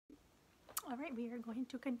All right, we are going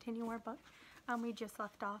to continue our book. We just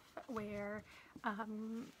left off where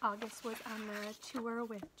August was on the tour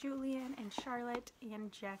with Julian and Charlotte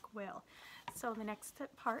and Jack Will. So the next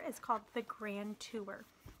part is called the Grand Tour.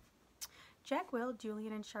 Jack Will,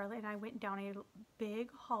 Julian, and Charlotte and I went down a big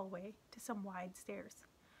hallway to some wide stairs.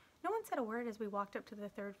 No one said a word as we walked up to the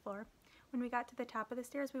third floor. When we got to the top of the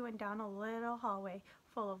stairs, we went down a little hallway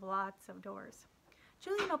full of lots of doors.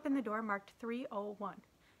 Julian opened the door marked 301.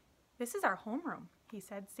 "This is our homeroom," he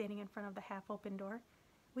said, standing in front of the half-open door.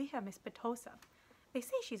 "We have Miss Petosa. They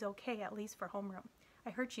say she's okay, at least for homeroom. I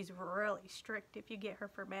heard she's really strict if you get her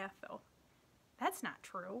for math, though." "That's not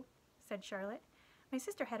true," said Charlotte. "My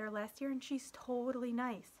sister had her last year, and she's totally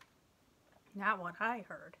nice." "Not what I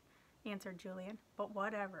heard," answered Julian, "but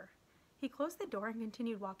whatever." He closed the door and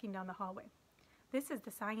continued walking down the hallway. "This is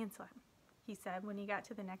the science lab," he said when he got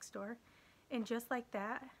to the next door. And just like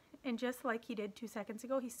that, and just like he did 2 seconds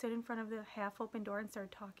ago, he stood in front of the half-open door and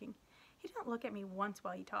started talking. He didn't look at me once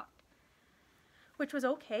while he talked, which was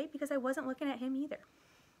okay because I wasn't looking at him either.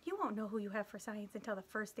 "You won't know who you have for science until the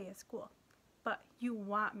first day of school, but you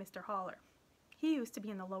want Mr. Haller. He used to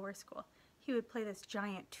be in the lower school. He would play this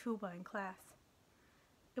giant tuba in class."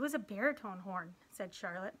 "It was a baritone horn," said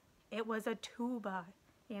Charlotte. "It was a tuba,"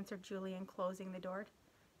 answered Julian, closing the door.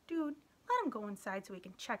 "Dude, let him go inside so we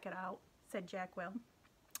can check it out," said Jack Will,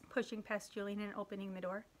 pushing past Julian and opening the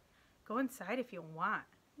door. "Go inside if you want,"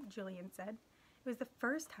 Julian said. It was the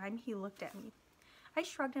first time he looked at me. I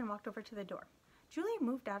shrugged and walked over to the door. Julian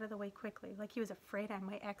moved out of the way quickly, like he was afraid I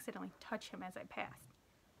might accidentally touch him as I passed.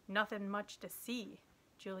 "Nothing much to see,"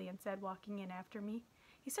 Julian said, walking in after me.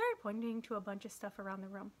 He started pointing to a bunch of stuff around the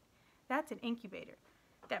room. "That's an incubator.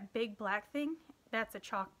 That big black thing, that's a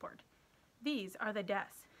chalkboard. These are the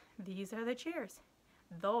desks. These are the chairs.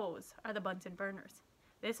 Those are the Bunsen burners.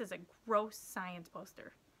 This is a gross science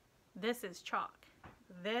poster. This is chalk.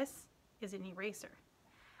 This is an eraser."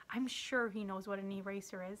 "I'm sure he knows what an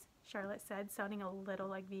eraser is," Charlotte said, sounding a little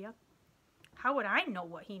like Via. "How would I know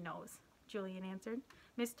what he knows?" Julian answered.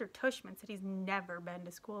 "Mr. Tushman said he's never been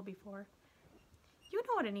to school before." "You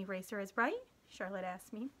know what an eraser is, right?" Charlotte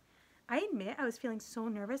asked me. I admit I was feeling so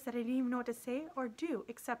nervous that I didn't even know what to say or do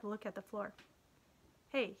except look at the floor.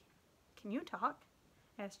 "Hey, can you talk?"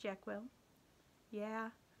 asked Jack Will.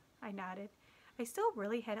 "Yeah," I nodded. I still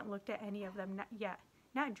really hadn't looked at any of them yet,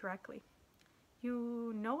 not directly.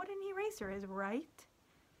 "You know what an eraser is, right?"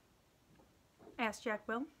 asked Jack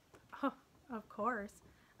Will. "Oh, of course,"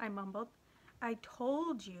 I mumbled. "I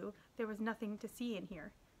told you there was nothing to see in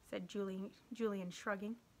here," said Julian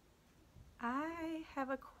shrugging. "I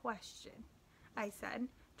have a question," I said,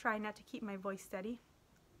 trying not to keep my voice steady.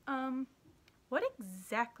 What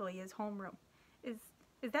exactly is homeroom? Is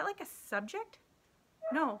that like a subject?"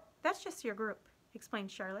 "No, that's just your group,"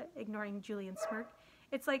 explained Charlotte, ignoring Julian's smirk.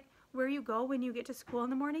 "It's like where you go when you get to school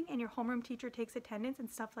in the morning and your homeroom teacher takes attendance and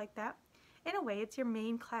stuff like that. In a way, it's your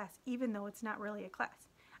main class, even though it's not really a class.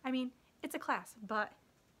 I mean, it's a class, but—"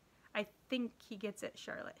 "I think he gets it,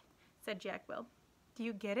 Charlotte," said Jack Will. "Do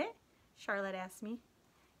you get it?" Charlotte asked me.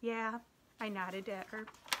 "Yeah," I nodded at her.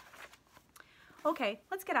 "Okay,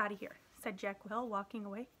 let's get out of here," said Jack Will, walking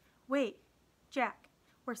away. "Wait, Jack,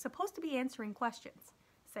 we're supposed to be answering questions,"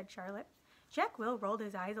 said Charlotte. Jack Will rolled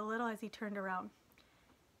his eyes a little as he turned around.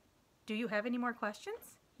 "Do you have any more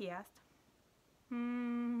questions?" he asked.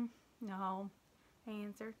 No," I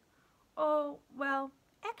answered. "Oh, well,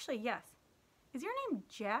 actually, yes. Is your name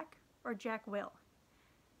Jack or Jack Will?"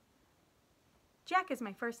 "Jack is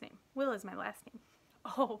my first name. Will is my last name."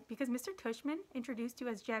 "Oh, because Mr. Tushman introduced you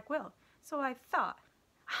as Jack Will, so I thought."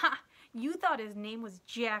 "Ha! You thought his name was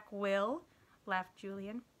Jack Will?" laughed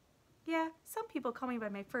Julian. "Yeah, some people call me by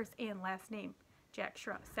my first and last name," Jack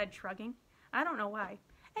said, shrugging. "I don't know why.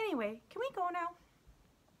 Anyway, can we go now?"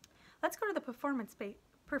 "Let's go to the performance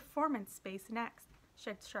space next,"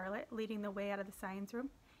 said Charlotte, leading the way out of the science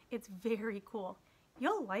room. "It's very cool.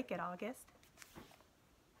 You'll like it, August."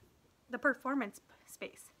 The performance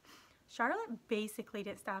space. Charlotte basically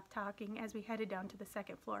didn't stop talking as we headed down to the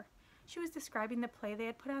second floor. She was describing the play they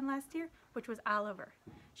had put on last year, which was Oliver.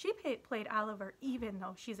 She played Oliver even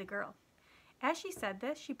though she's a girl. As she said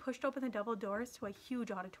this, she pushed open the double doors to a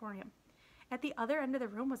huge auditorium. At the other end of the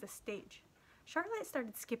room was a stage. Charlotte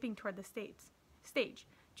started skipping toward the stage.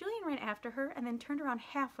 Julian ran after her and then turned around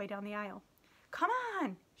halfway down the aisle. "Come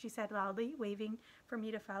on," she said loudly, waving for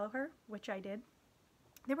me to follow her, which I did.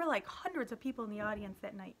 "There were like hundreds of people in the audience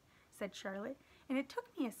that night," said Charlotte, and it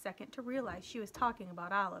took me a second to realize she was talking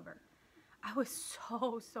about Oliver. I was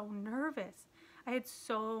so nervous. I had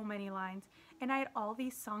so many lines, and I had all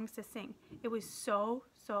these songs to sing. It was so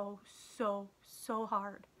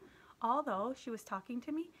hard. Although she was talking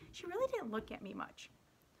to me, she really didn't look at me much.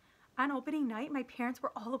 On opening night, my parents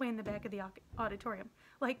were all the way in the back of the auditorium,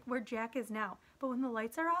 like where Jack is now. But when the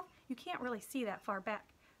lights are off, you can't really see that far back.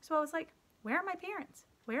 So I was like, where are my parents?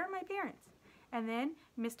 Where are my parents? And then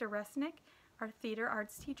Mr. Resnick, our theater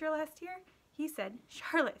arts teacher last year, he said,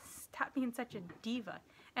 Charlotte, stop being such a diva.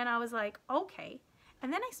 And I was like, okay.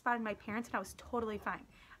 And then I spotted my parents and I was totally fine.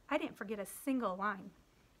 I didn't forget a single line.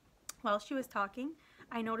 While she was talking,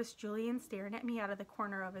 I noticed Julian staring at me out of the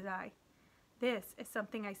corner of his eye. This is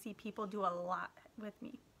something I see people do a lot with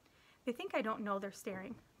me. They think I don't know they're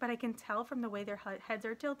staring, but I can tell from the way their heads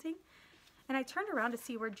are tilting. And I turned around to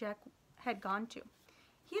see where Jack had gone to.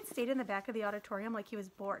 He had stayed in the back of the auditorium like he was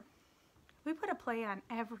bored. We put a play on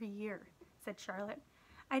every year, said Charlotte.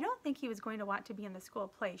 I don't think he was going to want to be in the school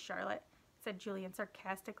play, Charlotte, said Julian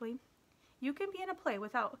sarcastically. You can be in a play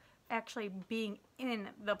without actually being in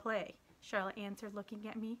the play, Charlotte answered, looking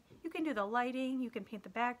at me. You can do the lighting, you can paint the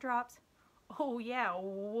backdrops. Oh yeah,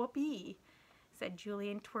 whoopee, said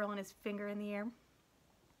Julian, twirling his finger in the air.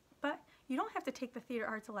 But you don't have to take the theater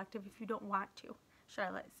arts elective if you don't want to,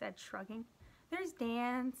 Charlotte said, shrugging. There's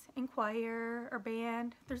dance and choir or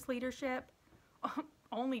band. There's leadership.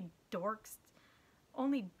 Only dorks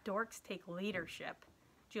take leadership,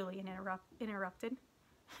 Julian interrupted.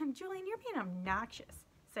 Julian, you're being obnoxious,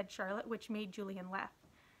 said Charlotte, which made Julian laugh.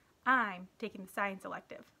 I'm taking the science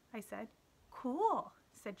elective, I said. Cool,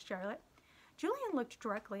 said Charlotte. Julian looked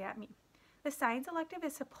directly at me. The science elective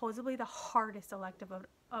is supposedly the hardest elective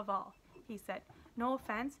of all, he said. No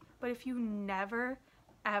offense, but if you never,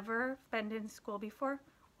 ever been in school before,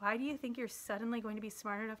 why do you think you're suddenly going to be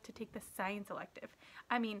smart enough to take the science elective?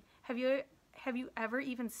 I mean, have you ever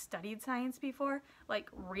even studied science before? Like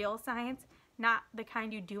real science, not the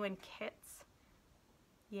kind you do in kits?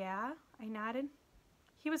 Yeah, I nodded.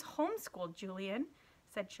 He was homeschooled, Julian,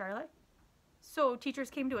 said Charlotte. So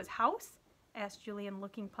teachers came to his house? Asked Julian,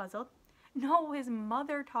 looking puzzled. No, his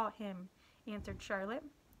mother taught him, answered Charlotte.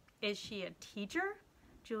 Is she a teacher?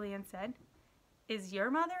 Julian said. Is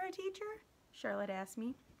your mother a teacher? Charlotte asked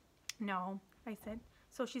me. No, I said.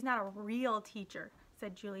 So she's not a real teacher,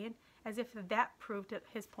 said Julian, as if that proved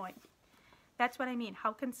his point. That's what I mean.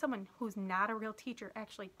 How can someone who's not a real teacher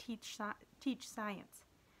actually teach science?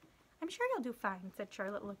 I'm sure you'll do fine, said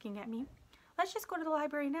Charlotte, looking at me. Let's just go to the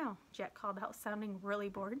library now, Jack called out, sounding really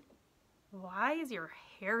bored. Why is your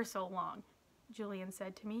hair so long? Julian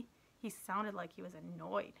said to me. He sounded like he was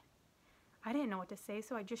annoyed. I didn't know what to say,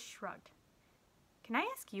 so I just shrugged. Can I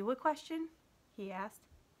ask you a question? He asked.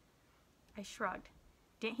 I shrugged.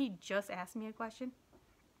 Didn't he just ask me a question?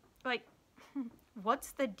 Like,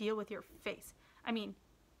 what's the deal with your face? I mean,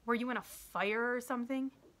 were you in a fire or something?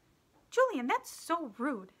 Julian, that's so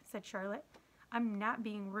rude, said Charlotte. I'm not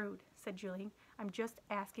being rude, said Julian. I'm just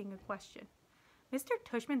asking a question. Mr.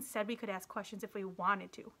 Tushman said we could ask questions if we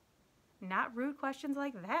wanted to. Not rude questions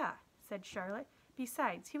like that, said Charlotte.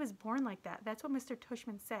 Besides, he was born like that. That's what Mr.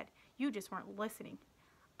 Tushman said. You just weren't listening.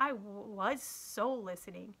 I was so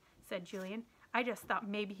listening, said Julian. I just thought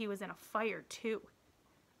maybe he was in a fire, too.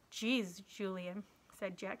 Geez, Julian,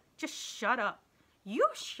 said Jack. Just shut up. You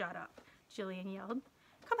shut up, Julian yelled.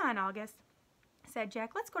 Come on, August, said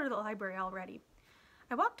Jack. Let's go to the library already.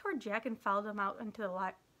 I walked toward Jack and followed him out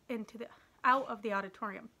out of the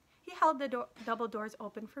auditorium. He held the double doors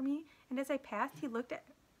open for me, and as I passed, he looked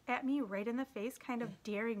at me right in the face, kind of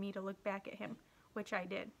daring me to look back at him, which I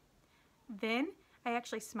did. Then I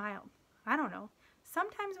actually smiled. I don't know.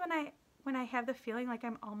 Sometimes when I have the feeling like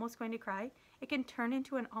I'm almost going to cry, it can turn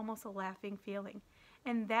into an almost laughing feeling.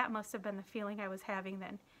 And that must have been the feeling I was having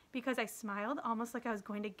then, because I smiled almost like I was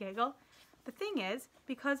going to giggle. The thing is,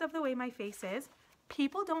 because of the way my face is,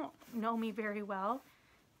 people don't know me very well.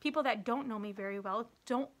 People that don't know me very well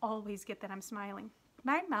don't always get that I'm smiling.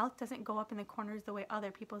 My mouth doesn't go up in the corners the way other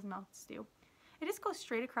people's mouths do. It just goes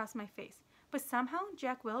straight across my face. But somehow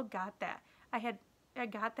Jack Will got that. I had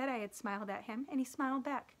smiled at him, and he smiled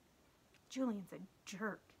back. Julian's a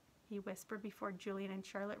jerk, he whispered before Julian and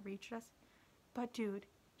Charlotte reached us. But dude,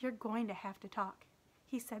 you're going to have to talk.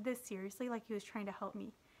 He said this seriously, like he was trying to help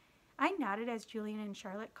me. I nodded as Julian and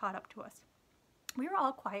Charlotte caught up to us. We were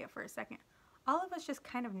all quiet for a second, all of us just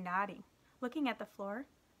kind of nodding, looking at the floor.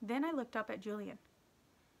 Then I looked up at Julian.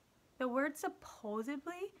 The word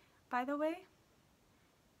supposedly, by the way,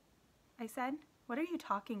 I said. What are you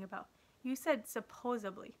talking about? You said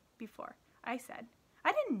supposedly before. I said.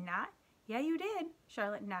 I did not. Yeah, you did,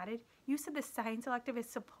 Charlotte nodded. You said the science elective is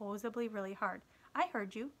supposedly really hard. I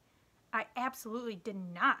heard you. I absolutely did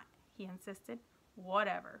not, he insisted.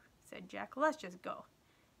 Whatever, said Jack. Let's just go.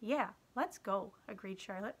 Yeah, let's go, agreed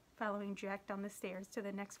Charlotte, following Jack down the stairs to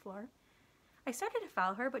the next floor. I started to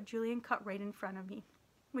follow her, but Julian cut right in front of me,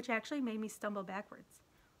 which actually made me stumble backwards.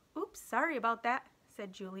 Oops, sorry about that,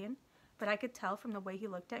 said Julian, but I could tell from the way he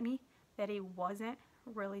looked at me that he wasn't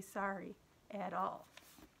really sorry at all.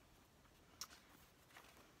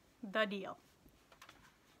 The deal.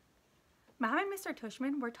 Mom and Mr.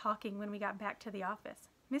 Tushman were talking when we got back to the office.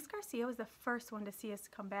 Miss Garcia was the first one to see us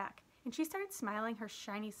come back, and she started smiling her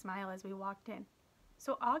shiny smile as we walked in.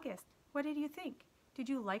 So, August, what did you think? Did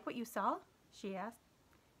you like what you saw? She asked.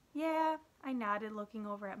 Yeah, I nodded, looking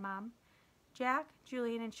over at Mom. Jack,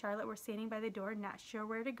 Julian, and Charlotte were standing by the door, not sure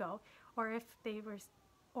where to go, or if they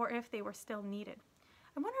were still needed.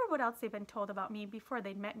 I wonder what else they'd been told about me before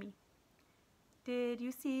they'd met me. Did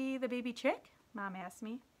you see the baby chick? Mom asked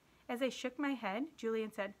me. As I shook my head,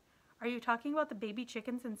 Julian said, Are you talking about the baby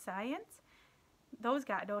chickens in science? Those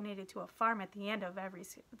get donated to a farm at the end of every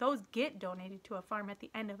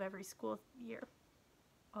school year.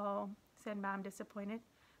 Oh, said Mom, disappointed.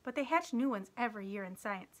 But they hatch new ones every year in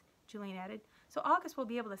science, Julian added, so August will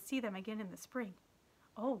be able to see them again in the spring.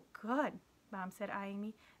 Oh, good, Mom said, eyeing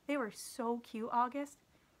me. They were so cute, August.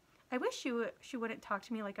 I wish she wouldn't talk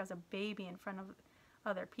to me like I was a baby in front of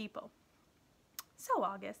other people. So,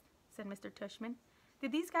 August, said Mr. Tushman,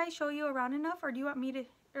 did these guys show you around enough, or do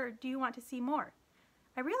you want to see more?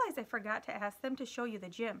 I realized I forgot to ask them to show you the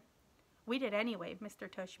gym. We did anyway, Mr.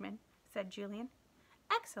 Tushman, said Julian.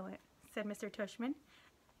 Excellent, said Mr. Tushman.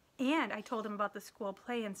 And I told him about the school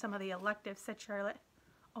play and some of the electives, said Charlotte.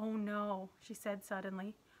 Oh no, she said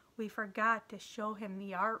suddenly. We forgot to show him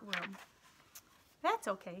the art room. That's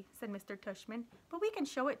okay, said Mr. Tushman, but we can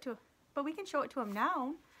show it to him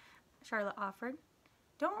now, Charlotte offered.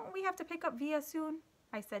 Don't we have to pick up Via soon?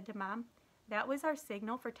 I said to Mom. That was our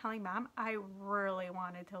signal for telling Mom I really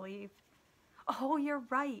wanted to leave. Oh, you're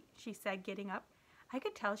right, she said, getting up. I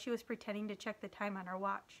could tell she was pretending to check the time on her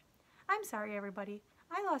watch. I'm sorry, everybody.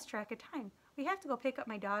 I lost track of time. We have to go pick up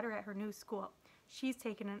my daughter at her new school. She's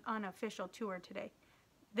taken an unofficial tour today.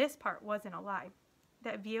 This part wasn't a lie,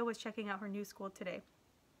 that Via was checking out her new school today.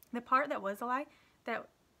 The part that was a lie, the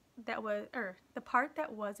part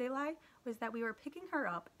that was a lie was that we were picking her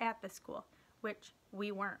up at the school, which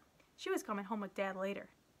we weren't. She was coming home with Dad later.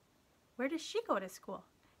 Where does she go to school?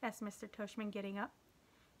 Asked Mr. Tushman, getting up.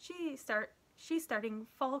 She's starting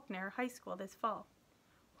Faulkner High School this fall.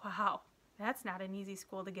 Wow, that's not an easy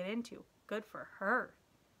school to get into. Good for her.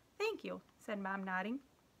 Thank you, said Mom, nodding.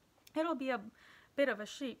 It'll be a bit of a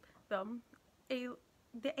sheep, though.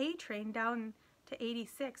 The A train down to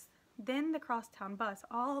 86th, then the crosstown bus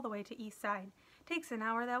all the way to East Side. Takes an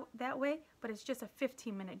hour that way, but it's just a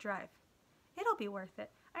 15-minute drive. It'll be worth it.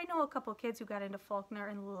 I know a couple kids who got into Faulkner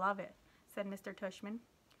and love it, said Mr. Tushman.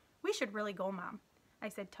 We should really go, Mom, I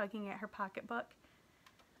said, tugging at her pocketbook.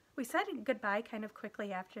 We said goodbye kind of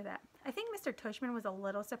quickly after that. I think Mr. Tushman was a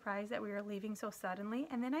little surprised that we were leaving so suddenly,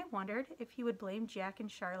 and then I wondered if he would blame Jack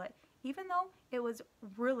and Charlotte, even though it was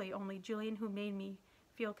really only Julian who made me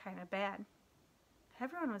feel kind of bad.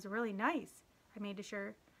 Everyone was really nice, I made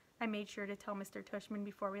sure to tell Mr. Tushman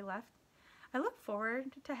before we left. I look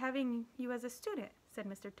forward to having you as a student, said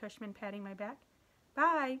Mr. Tushman, patting my back.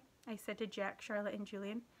 Bye, I said to Jack, Charlotte, and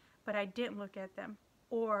Julian, but I didn't look at them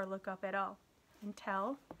or look up at all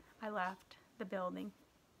until I left the building.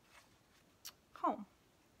 Home.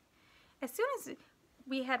 As soon as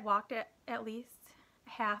we had walked at least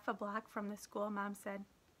half a block from the school, Mom said,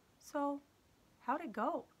 So, how'd it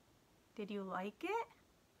go? Did you like it?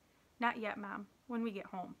 Not yet, Mom. When we get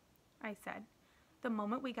home, I said. The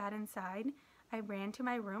moment we got inside, I ran to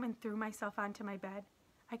my room and threw myself onto my bed.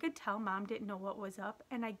 I could tell Mom didn't know what was up,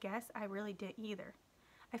 and I guess I really didn't either.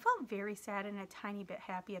 I felt very sad and a tiny bit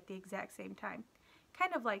happy at the exact same time.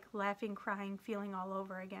 Kind of like laughing, crying, feeling all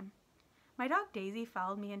over again. My dog Daisy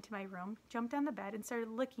followed me into my room, jumped on the bed, and started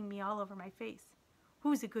licking me all over my face.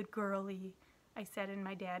 Who's a good girlie? I said in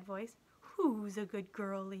my dad voice. Who's a good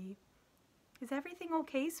girlie? Is everything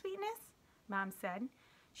okay, sweetness? Mom said.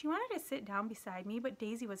 She wanted to sit down beside me, but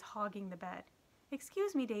Daisy was hogging the bed.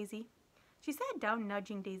 Excuse me, Daisy. She sat down,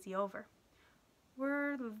 nudging Daisy over.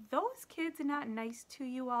 Were those kids not nice to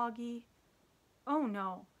you, Augie? Oh,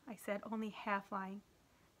 no, I said, only half lying.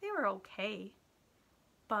 They were okay.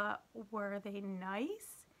 But were they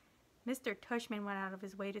nice? Mr. Tushman went out of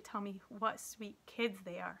his way to tell me what sweet kids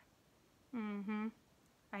they are. Mm-hmm,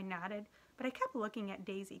 I nodded, but I kept looking at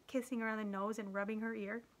Daisy, kissing her on the nose and rubbing her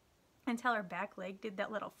ear until her back leg did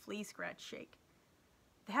that little flea scratch shake.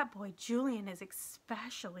 That boy Julian is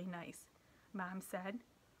especially nice, Mom said.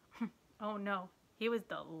 Oh no, he was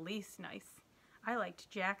the least nice. I liked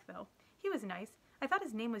Jack though. He was nice. I thought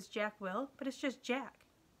his name was Jack Will, but it's just Jack.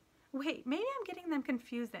 Wait, maybe I'm getting them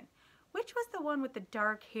confused then. Which was the one with the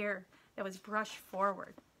dark hair that was brushed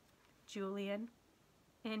forward? Julian.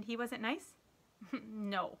 And he wasn't nice?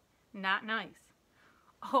 No, not nice.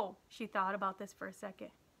 Oh, she thought about this for a second.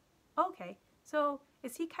 Okay, so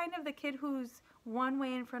is he kind of the kid who's one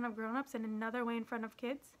way in front of grown-ups and another way in front of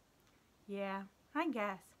kids? Yeah, I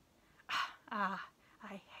guess.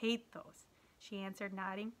 I hate those, she answered,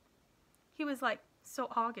 nodding. He was like, so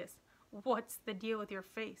August, what's the deal with your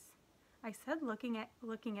face? I said, looking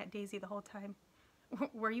at Daisy the whole time.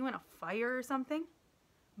 Were you in a fire or something?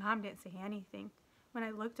 Mom didn't say anything. When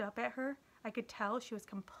I looked up at her, I could tell she was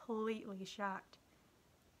completely shocked.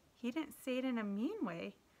 He didn't say it in a mean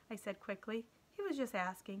way, I said quickly. He was just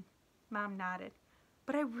asking. Mom nodded.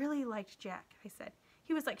 But I really liked Jack, I said.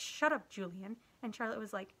 He was like, shut up, Julian. And Charlotte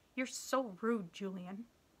was like, you're so rude, Julian.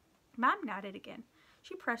 Mom nodded again.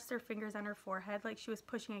 She pressed her fingers on her forehead like she was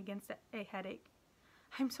pushing against a headache.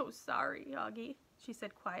 I'm so sorry, Augie, she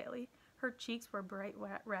said quietly. Her cheeks were bright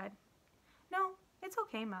red. No, it's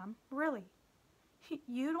okay, Mom. Really.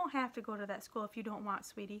 You don't have to go to that school if you don't want,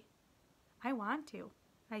 sweetie. I want to,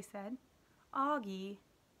 I said. Augie.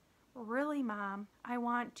 Really, Mom, I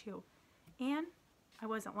want to. And I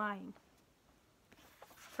wasn't lying.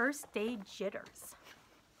 First day jitters.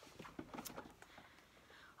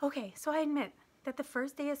 Okay, so I admit that the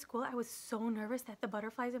first day of school I was so nervous that the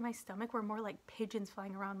butterflies in my stomach were more like pigeons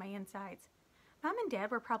flying around my insides. Mom and Dad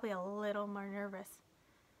were probably a little more nervous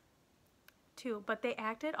too, but they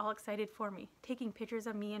acted all excited for me, taking pictures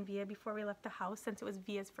of me and Via before we left the house since it was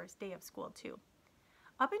Via's first day of school too.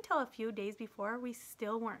 Up until a few days before, we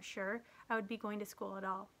still weren't sure I would be going to school at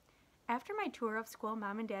all. After my tour of school,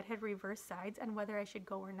 Mom and Dad had reversed sides on whether I should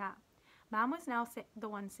go or not. Mom was now the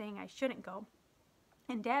one saying I shouldn't go,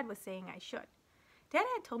 and Dad was saying I should. Dad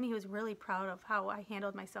had told me he was really proud of how I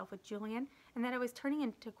handled myself with Julian and that I was turning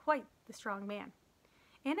into quite the strong man.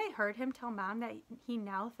 And I heard him tell Mom that he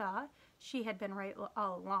now thought she had been right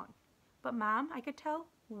all along. But Mom, I could tell,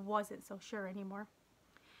 wasn't so sure anymore.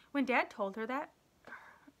 When Dad told her that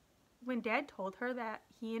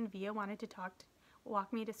he and Via wanted to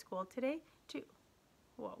walk me to school today,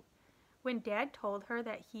 When Dad told her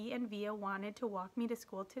that he and Via wanted to walk me to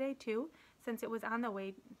school today too, since it was on the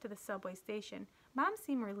way to the subway station, Mom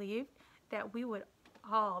seemed relieved that we would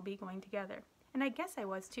all be going together. And I guess I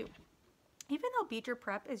was too. Even though Beecher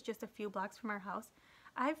Prep is just a few blocks from our house,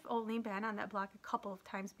 I've only been on that block a couple of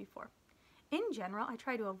times before. In general, I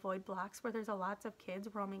try to avoid blocks where there's lots of kids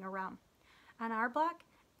roaming around. On our block,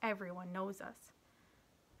 everyone knows us.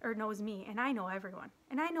 Or knows me, and I know everyone.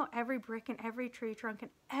 And I know every brick and every tree trunk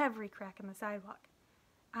and every crack in the sidewalk.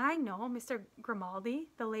 I know Miss Grimaldi,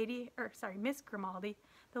 the lady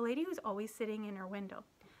who's always sitting in her window.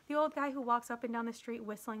 The old guy who walks up and down the street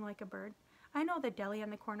whistling like a bird. I know the deli on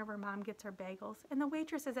the corner where Mom gets her bagels, and the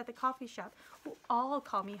waitresses at the coffee shop who all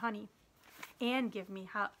call me honey and give me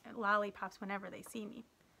lollipops whenever they see me.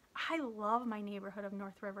 I love my neighborhood of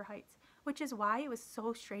North River Heights, which is why it was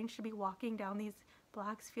so strange to be walking down these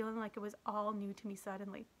blocks feeling like it was all new to me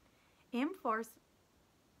suddenly. Ames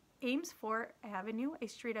 4 Avenue, a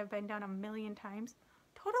street I've been down a million times,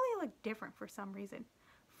 totally looked different for some reason,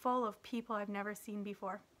 full of people I've never seen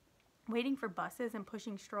before, waiting for buses and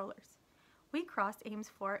pushing strollers. We crossed Ames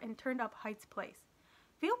 4 and turned up Heights Place.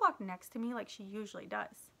 Via walked next to me like she usually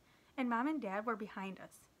does, and Mom and Dad were behind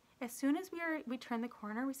us. As soon as we turned the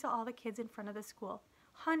corner, we saw all the kids in front of the school,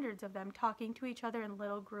 hundreds of them talking to each other in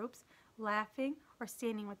little groups, laughing or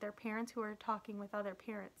standing with their parents who were talking with other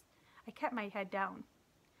parents. I kept my head down.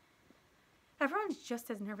 Everyone's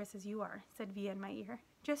just as nervous as you are, said Via in my ear.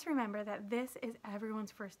 Just remember that this is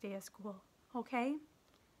everyone's first day of school, okay?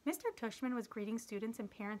 Mr. Tushman was greeting students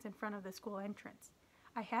and parents in front of the school entrance.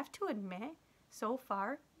 I have to admit, so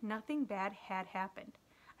far, nothing bad had happened.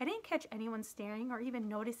 I didn't catch anyone staring or even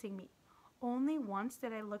noticing me. Only once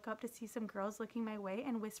did I look up to see some girls looking my way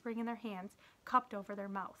and whispering in their hands, cupped over their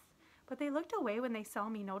mouth. But they looked away when they saw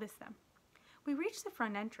me notice them. We reached the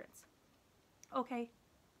front entrance. Okay,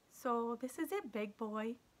 so this is it, big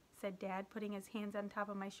boy, said Dad, putting his hands on top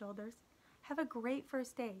of my shoulders. Have a great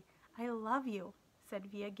first day. I love you, said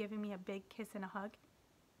Via, giving me a big kiss and a hug.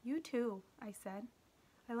 You too, I said.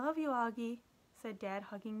 I love you, Augie, said Dad,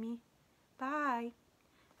 hugging me. Bye.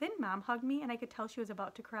 Then Mom hugged me, and I could tell she was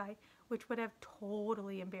about to cry, which would have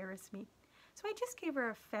totally embarrassed me. So I just gave her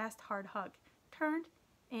a fast, hard hug, turned,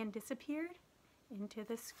 and disappeared into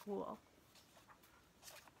the school.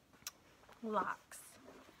 Locks.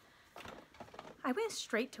 I went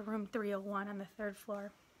straight to room 301 on the 3rd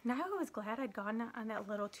floor. Now I was glad I'd gone on that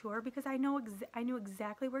little tour because I knew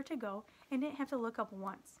exactly where to go and didn't have to look up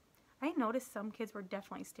once. I noticed some kids were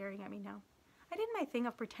definitely staring at me now. I did my thing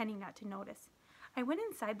of pretending not to notice. I went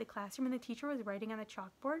inside the classroom and the teacher was writing on the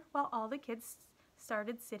chalkboard while all the kids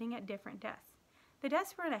started sitting at different desks. The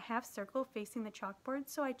desks were in a half circle facing the chalkboard,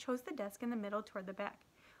 so I chose the desk in the middle toward the back,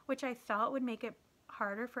 which I thought would make it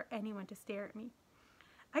harder for anyone to stare at me.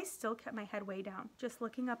 I still kept my head way down, just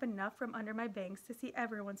looking up enough from under my bangs to see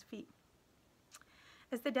everyone's feet.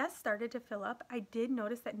 As the desk started to fill up, I did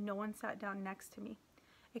notice that no one sat down next to me.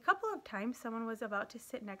 A couple of times someone was about to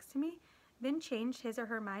sit next to me, then changed his or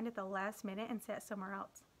her mind at the last minute and sat somewhere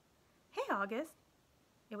else. "Hey, August."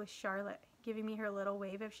 It was Charlotte, giving me her little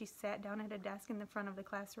wave as she sat down at a desk in the front of the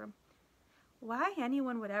classroom. Why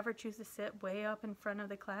anyone would ever choose to sit way up in front of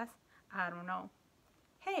the class, I don't know.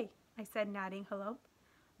 "Hey," I said, nodding hello.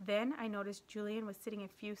 Then I noticed Julian was sitting a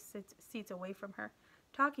few seats away from her,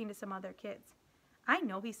 talking to some other kids. I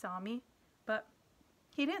know he saw me, but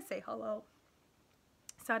he didn't say hello.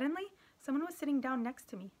 Suddenly, someone was sitting down next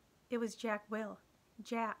to me. It was Jack Will.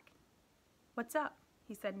 "Jack." "What's up?"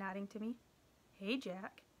 he said, nodding to me. "Hey,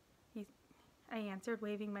 Jack," I answered,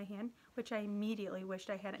 waving my hand, which I immediately wished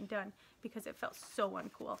I hadn't done because it felt so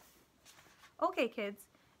uncool. "Okay, kids.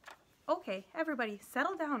 Okay, everybody,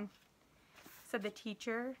 settle down," said the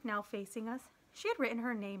teacher, now facing us. She had written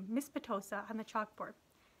her name, Miss Petosa, on the chalkboard.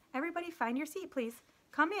 "Everybody find your seat, please.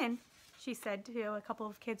 Come in," she said to a couple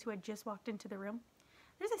of kids who had just walked into the room.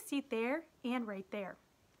 "There's a seat there and right there."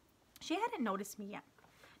 She hadn't noticed me yet.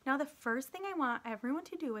 Now the first thing I want everyone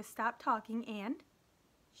to do is stop talking and...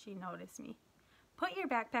 She noticed me. "Put your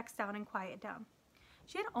backpacks down and quiet down."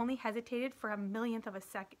 She had only hesitated for a millionth of a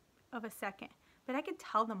second, but I could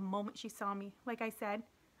tell the moment she saw me. Like I said,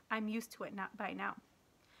 I'm used to it not by now.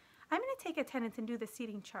 "I'm going to take attendance and do the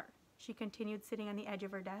seating chart," she continued, sitting on the edge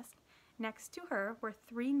of her desk. Next to her were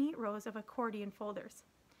 3 neat rows of accordion folders.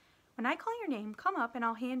 "When I call your name, come up and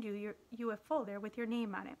I'll hand you a folder with your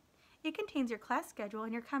name on it. It contains your class schedule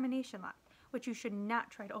and your combination lock, which you should not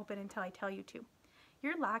try to open until I tell you to.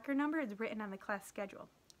 Your locker number is written on the class schedule.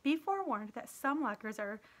 Be forewarned that some lockers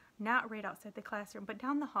are not right outside the classroom, but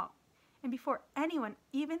down the hall. And before anyone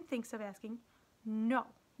even thinks of asking, no,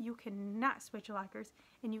 you cannot switch lockers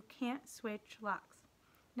and you can't switch locks.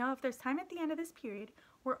 Now, if there's time at the end of this period,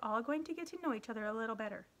 we're all going to get to know each other a little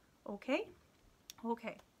better. Okay?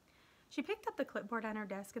 Okay." She picked up the clipboard on her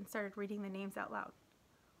desk and started reading the names out loud.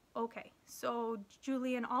 "Okay, so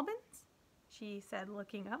Julian Albans?" she said,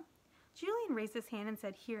 looking up. Julian raised his hand and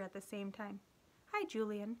said "here" at the same time. "Hi,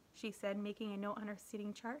 Julian," she said, making a note on her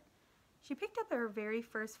seating chart. She picked up her very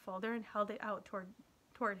first folder and held it out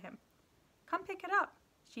toward him. "Come pick it up,"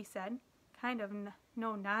 she said, kind of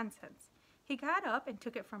no nonsense. He got up and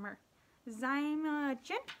took it from her.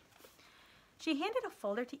 "Zymogen?" She handed a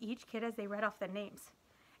folder to each kid as they read off the names.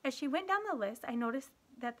 As she went down the list, I noticed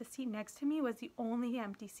that the seat next to me was the only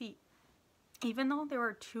empty seat, even though there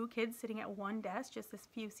were 2 kids sitting at one desk just a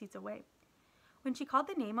few seats away. When she called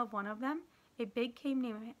the name of one of them, a big kid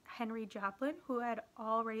named Henry Joplin, who had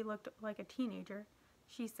already looked like a teenager,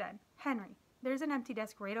 she said, "Henry, there's an empty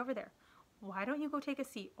desk right over there. Why don't you go take a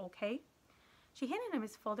seat, okay?" She handed him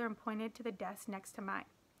his folder and pointed to the desk next to mine.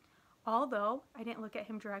 Although I didn't look at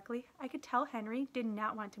him directly, I could tell Henry did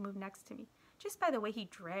not want to move next to me, just by the way he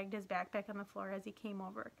dragged his backpack on the floor as he came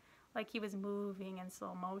over, like he was moving in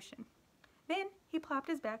slow motion. Then he plopped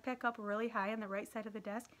his backpack up really high on the right side of the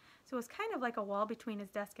desk, so it was kind of like a wall between his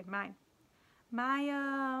desk and mine.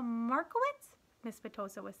 "Maya Markowitz?" Miss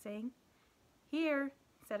Petosa was saying. "Here,"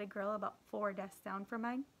 said a girl about 4 desks down from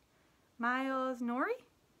mine. "Miles Norrie?"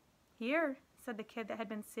 "Here," said the kid that had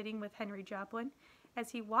been sitting with Henry Joplin.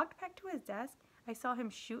 As he walked back to his desk, I saw him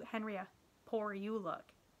shoot Henry a "poor you"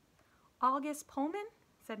 look. "August Pullman?"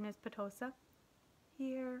 said Miss Petosa.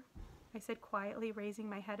 "Here," I said quietly, raising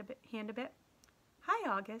my hand a bit. "Hi,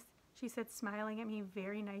 August," she said, smiling at me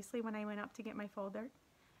very nicely when I went up to get my folder.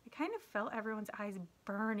 I kind of felt everyone's eyes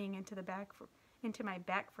burning into my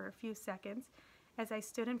back for a few seconds as I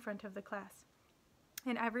stood in front of the class.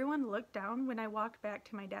 And everyone looked down when I walked back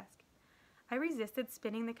to my desk. I resisted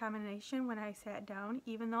spinning the combination when I sat down,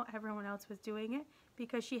 even though everyone else was doing it,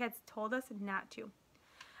 because she had told us not to.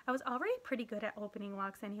 I was already pretty good at opening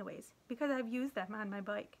locks anyways, because I've used them on my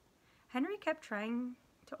bike. Henry kept trying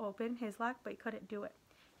to open his lock, but he couldn't do it.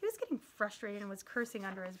 He was getting frustrated and was cursing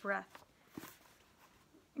under his breath.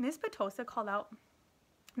 Miss Petosa called out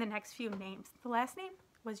the next few names. The last name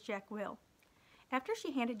was Jack Will. After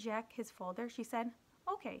she handed Jack his folder, she said,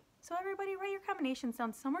 "Okay, so everybody write your combinations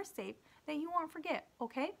down somewhere safe that you won't forget,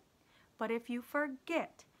 okay? But if you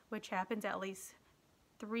forget, which happens at least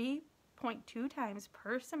 3.2 times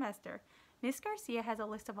per semester. Miss Garcia has a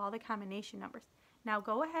list of all the combination numbers. Now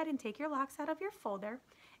go ahead and take your locks out of your folder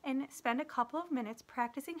and spend a couple of minutes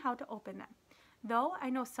practicing how to open them. Though I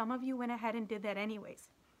know some of you went ahead and did that anyways.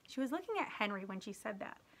 She was looking at Henry when she said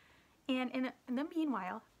that. And in the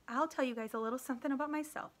meanwhile, I'll tell you guys a little something about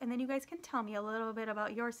myself, and then you guys can tell me a little bit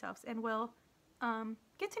about yourselves, and we'll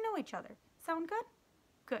get to know each other. Sound good?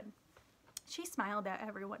 Good. She smiled at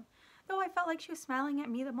everyone, though I felt like she was smiling at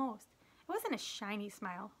me the most. It wasn't a shiny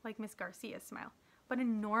smile like Miss Garcia's smile, but a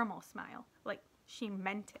normal smile, like she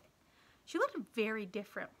meant it. She looked very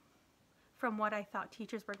different from what I thought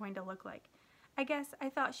teachers were going to look like. I guess I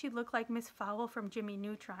thought she'd look like Miss Fowl from Jimmy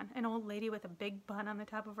Neutron, an old lady with a big bun on the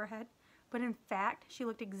top of her head. But in fact, she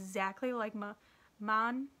looked exactly like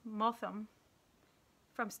Mon Mothma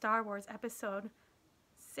from Star Wars Episode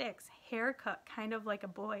 6, haircut kind of like a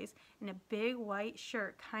boy's, and a big white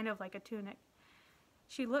shirt kind of like a tunic.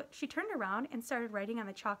 She turned around and started writing on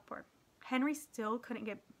the chalkboard. Henry still couldn't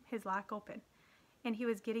get his lock open, and he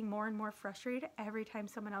was getting more and more frustrated every time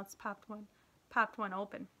someone else popped one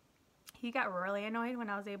open. He got really annoyed when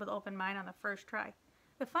I was able to open mine on the first try.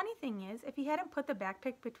 The funny thing is, if he hadn't put the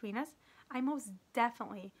backpack between us, I most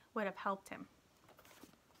definitely would have helped him.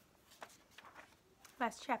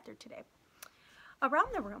 Last chapter today.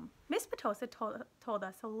 Around the room, Miss Petosa told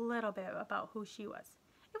us a little bit about who she was.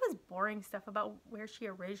 It was boring stuff about where she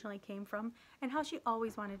originally came from and how she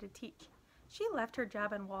always wanted to teach. She left her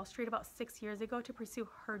job on Wall Street about 6 years ago to pursue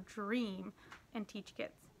her dream and teach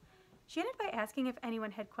kids. She ended by asking if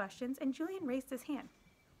anyone had questions, and Julian raised his hand.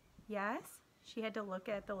 Yes? She had to look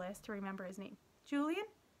at the list to remember his name. Julian?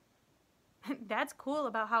 That's cool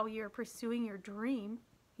about how you're pursuing your dream,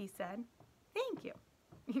 he said. Thank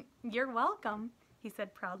you. You're welcome, he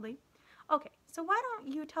said proudly. Okay, so why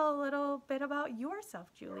don't you tell a little bit about yourself,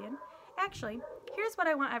 Julian? Actually, here's what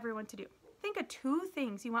I want everyone to do. Think of 2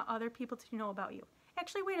 things you want other people to know about you.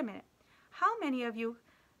 Actually, wait a minute. How many of you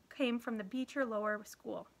came from the Beecher Lower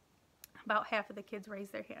School? About half of the kids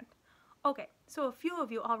raised their hand. Okay, so a few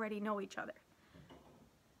of you already know each other.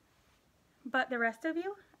 But the rest of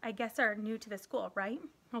you, I guess, are new to the school, right?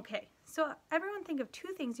 Okay, so everyone think of 2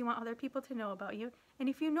 things you want other people to know about you, and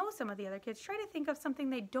if you know some of the other kids, try to think of something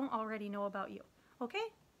they don't already know about you. Okay?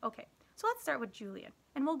 Okay, so let's start with Julian,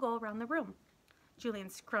 and we'll go around the room. Julian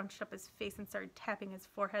scrunched up his face and started tapping his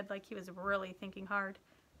forehead like he was really thinking hard.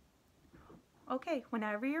 Okay,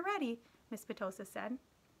 whenever you're ready, Miss Petosa said.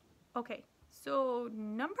 Okay, so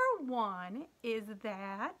number 1 is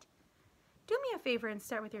that... Do me a favor and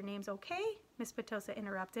start with your names, okay? Miss Petosa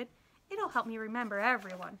interrupted. It'll help me remember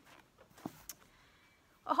everyone.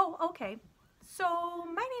 Oh, okay. So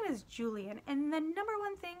my name is Julian, and the number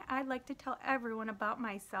 1 thing I'd like to tell everyone about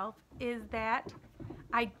myself is that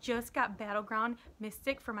I just got Battleground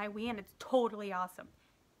Mystic for my Wii, and it's totally awesome.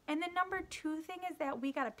 And the number 2 thing is that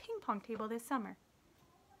we got a ping pong table this summer.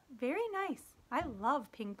 Very nice. I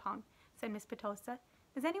love ping pong, said Miss Petosa.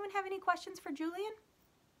 Does anyone have any questions for Julian?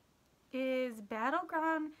 Is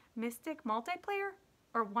Battleground Mystic multiplayer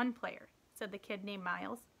or 1 player? Said the kid named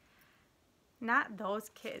Miles. Not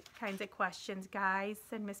those kinds of questions, guys,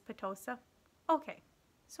 said Miss Petosa. Okay,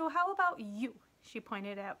 so how about you? She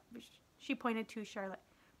pointed to Charlotte,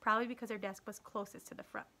 probably because her desk was closest to the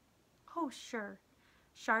front. Oh, sure.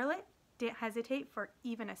 Charlotte didn't hesitate for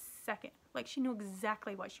even a second, like she knew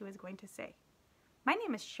exactly what she was going to say. My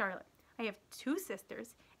name is Charlotte. I have 2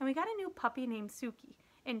 sisters, and we got a new puppy named Suki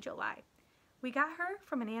in July. We got her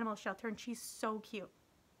from an animal shelter, and she's so cute.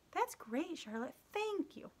 That's great, Charlotte.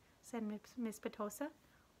 Thank you, said Miss Petosa.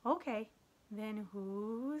 Okay, then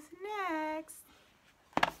who's next?